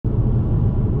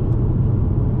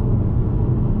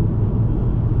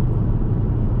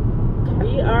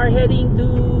heading to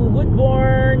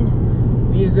Woodburn.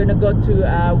 We're gonna go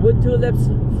to Wood Tulips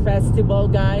Festival,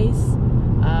 guys.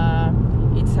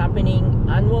 It's happening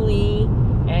annually,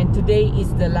 and today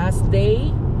is the last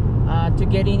day to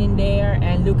get in there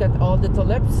and look at all the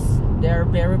tulips. They're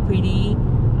very pretty.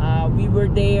 We were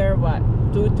there, what,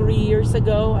 2-3 years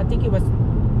ago? I think it was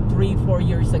 3-4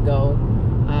 years ago.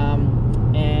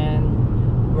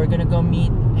 And we're gonna go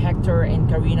meet Hector and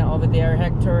Karina over there.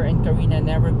 Hector and Karina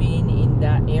never been in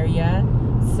that area,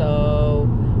 so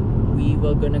we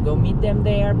were gonna go meet them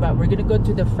there. But we're gonna go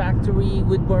to the factory,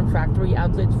 Woodburn Factory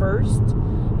Outlet first,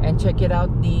 and check it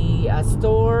out, the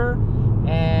store,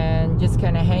 and just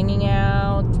kind of hanging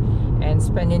out and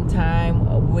spending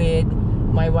time with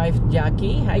my wife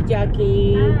Jackie. Hi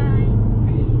Jackie. Hi.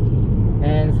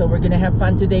 And so we're gonna have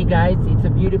fun today, guys. It's a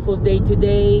beautiful day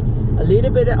today. A little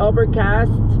bit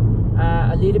overcast,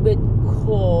 a little bit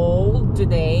cold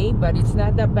today, but it's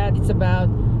not that bad. It's about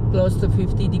close to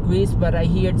 50 degrees, but I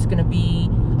hear it's gonna be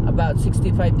about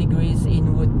 65 degrees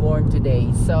in Woodburn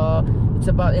today. So it's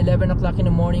about 11 o'clock in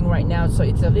the morning right now, so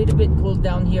it's a little bit cool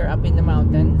down here up in the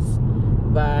mountains,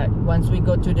 but once we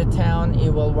go to the town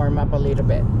it will warm up a little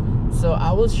bit. So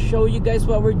I will show you guys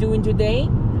what we're doing today.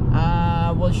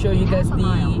 We'll show you guys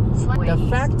the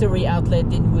factory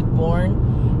outlet in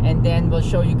Woodburn, and then we'll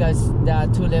show you guys the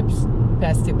Tulips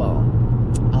Festival.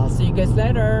 I'll see you guys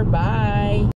later.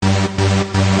 Bye.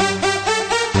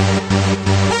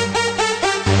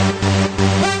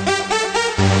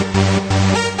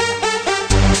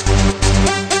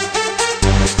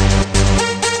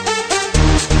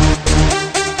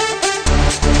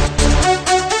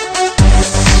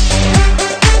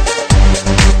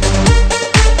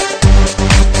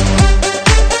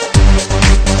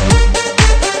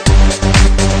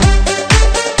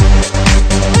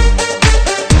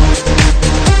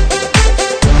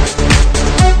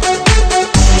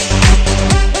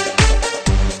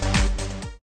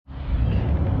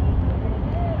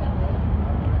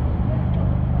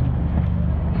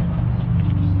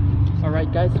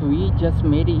 Alright guys, we just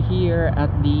made it here at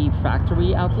the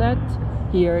factory outlet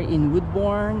here in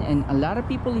Woodburn, and a lot of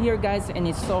people here, guys, and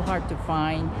it's so hard to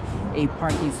find a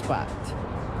parking spot,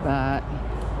 but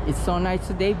it's so nice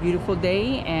today, beautiful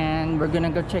day, and we're gonna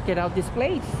go check it out, this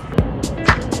place.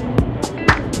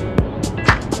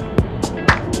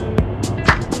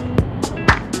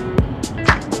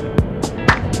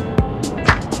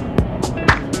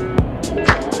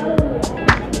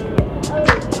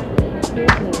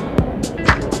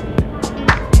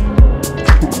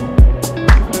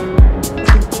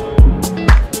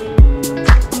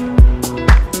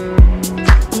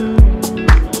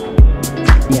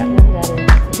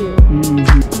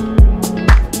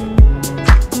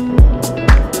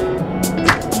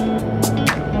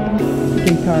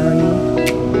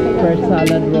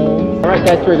 Salad roll. Alright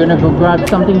guys, we're gonna go grab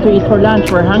something to eat for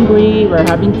lunch. We're hungry, we're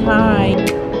having time.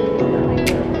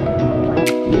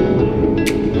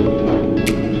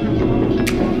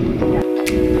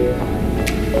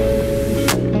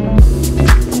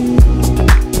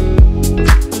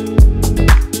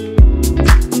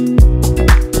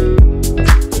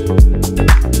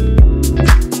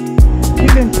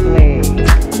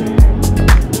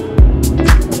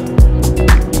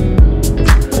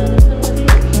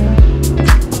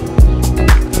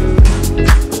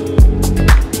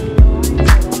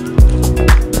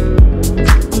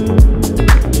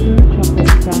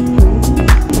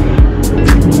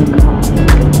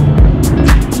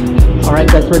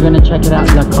 We're gonna check it out,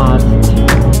 the cost.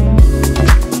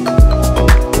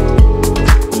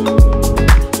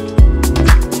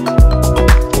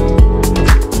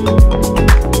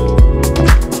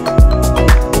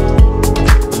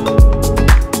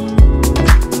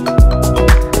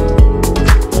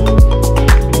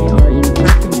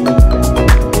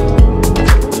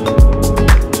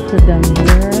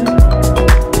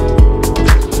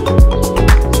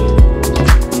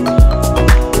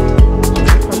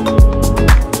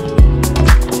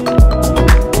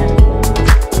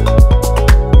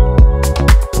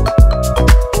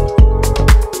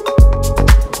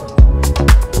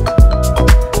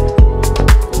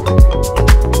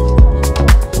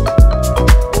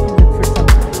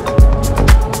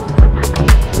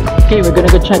 Okay, we're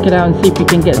gonna go check it out and see if we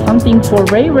can get something for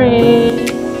Rae Rae.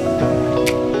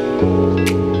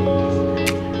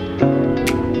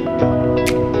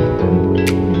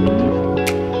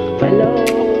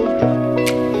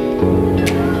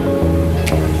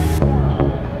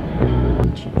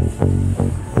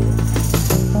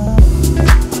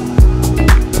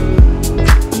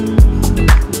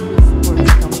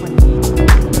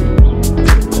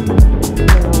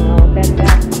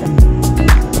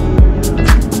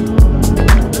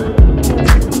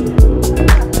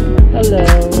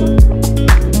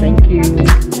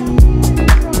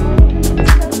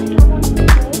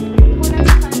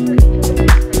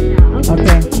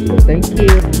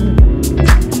 Thank you.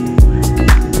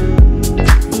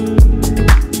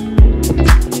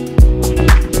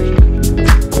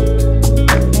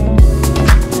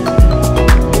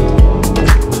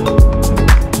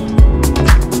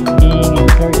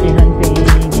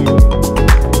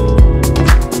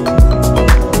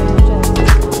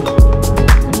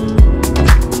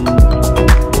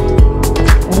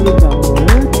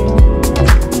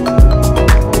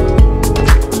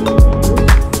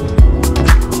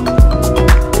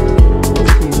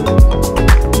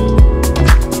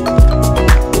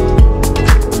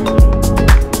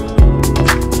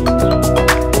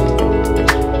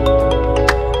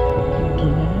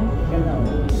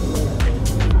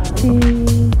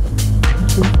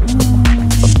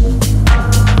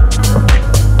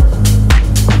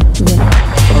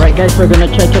 Alright guys, we're gonna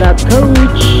check it out,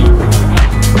 Coach.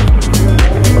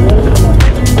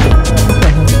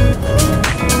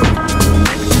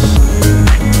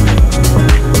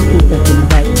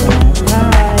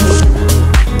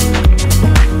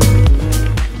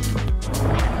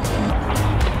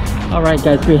 Alright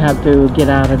guys, we have to get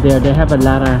out of there. They have a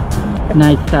lot of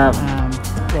nice stuff.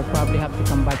 We'll probably have to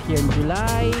come back here in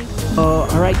July. So,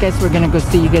 alright guys, we're gonna go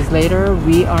see you guys later.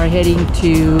 We are heading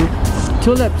to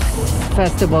Tulip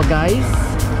Festival, guys,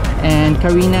 and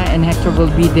Karina and Hector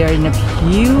will be there in a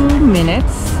few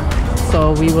minutes,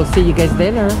 so we will see you guys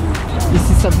later. This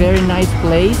is a very nice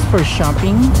place for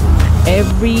shopping.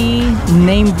 Every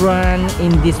name brand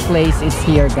in this place is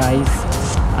here, guys,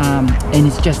 and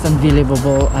it's just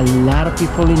unbelievable. A lot of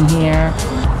people in here.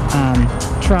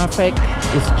 Traffic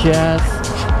is just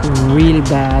really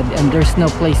bad and there's no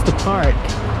place to park,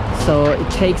 so it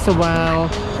takes a while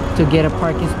to get a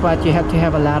parking spot. You have to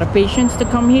have a lot of patience to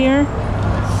come here.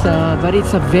 So, but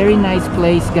it's a very nice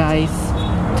place, guys,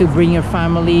 to bring your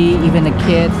family, even the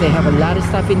kids. They have a lot of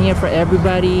stuff in here for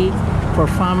everybody, for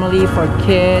family, for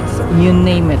kids, you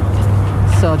name it.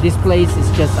 So this place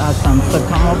is just awesome. So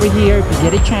come over here if you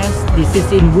get a chance. This is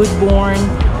in Woodburn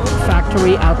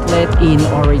Factory Outlet in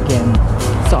Oregon.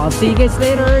 So I'll see you guys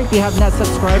later. If you have not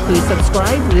subscribed, please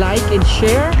subscribe, like, and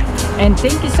share. And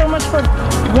thank you so much for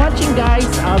watching, guys.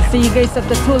 I'll see you guys at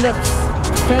the Tulip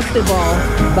Festival.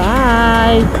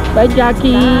 Bye. Bye,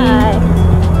 Jackie. Bye.